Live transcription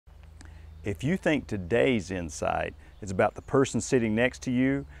If you think today's insight is about the person sitting next to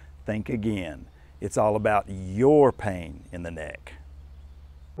you, think again. It's all about your pain in the neck.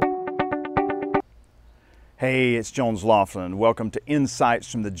 Hey, it's Jones Loflin. Welcome to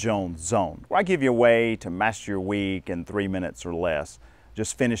Insights from the Jones Zone, where I give you a way to master your week in 3 minutes or less.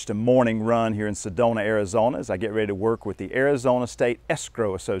 Just finished a morning run here in Sedona, Arizona, as I get ready to work with the Arizona State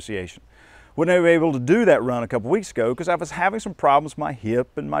Escrow Association. Wasn't able to do that run a couple weeks ago because I was having some problems with my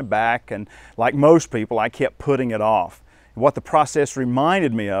hip and my back, and like most people, I kept putting it off. What the process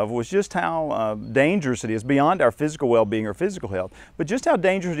reminded me of was just how dangerous it is, beyond our physical well-being or physical health, but just how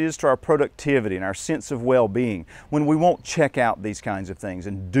dangerous it is to our productivity and our sense of well-being when we won't check out these kinds of things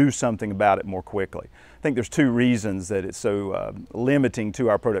and do something about it more quickly. I think there's two reasons that it's so limiting to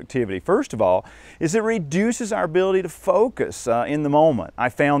our productivity. First of all, is it reduces our ability to focus in the moment. I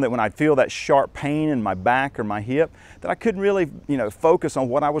found that when I feel that sharp pain in my back or my hip, that I couldn't really focus on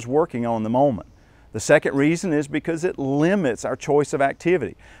what I was working on in the moment. The second reason is because it limits our choice of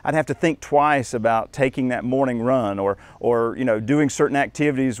activity. I'd have to think twice about taking that morning run or doing certain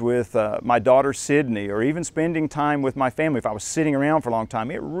activities with my daughter Sydney, or even spending time with my family. If I was sitting around for a long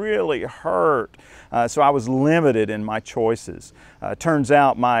time, it really hurt. So I was limited in my choices. Turns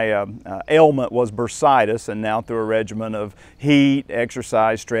out my ailment was bursitis, and now through a regimen of heat,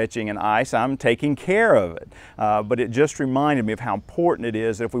 exercise, stretching, and ice, I'm taking care of it. But it just reminded me of how important it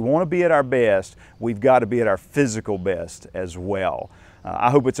is that if we want to be at our best, we've got to be at our physical best as well. I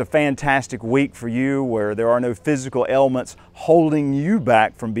hope it's a fantastic week for you where there are no physical ailments holding you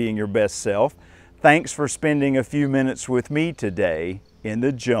back from being your best self. Thanks for spending a few minutes with me today in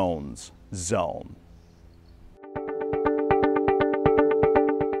the Jones Zone.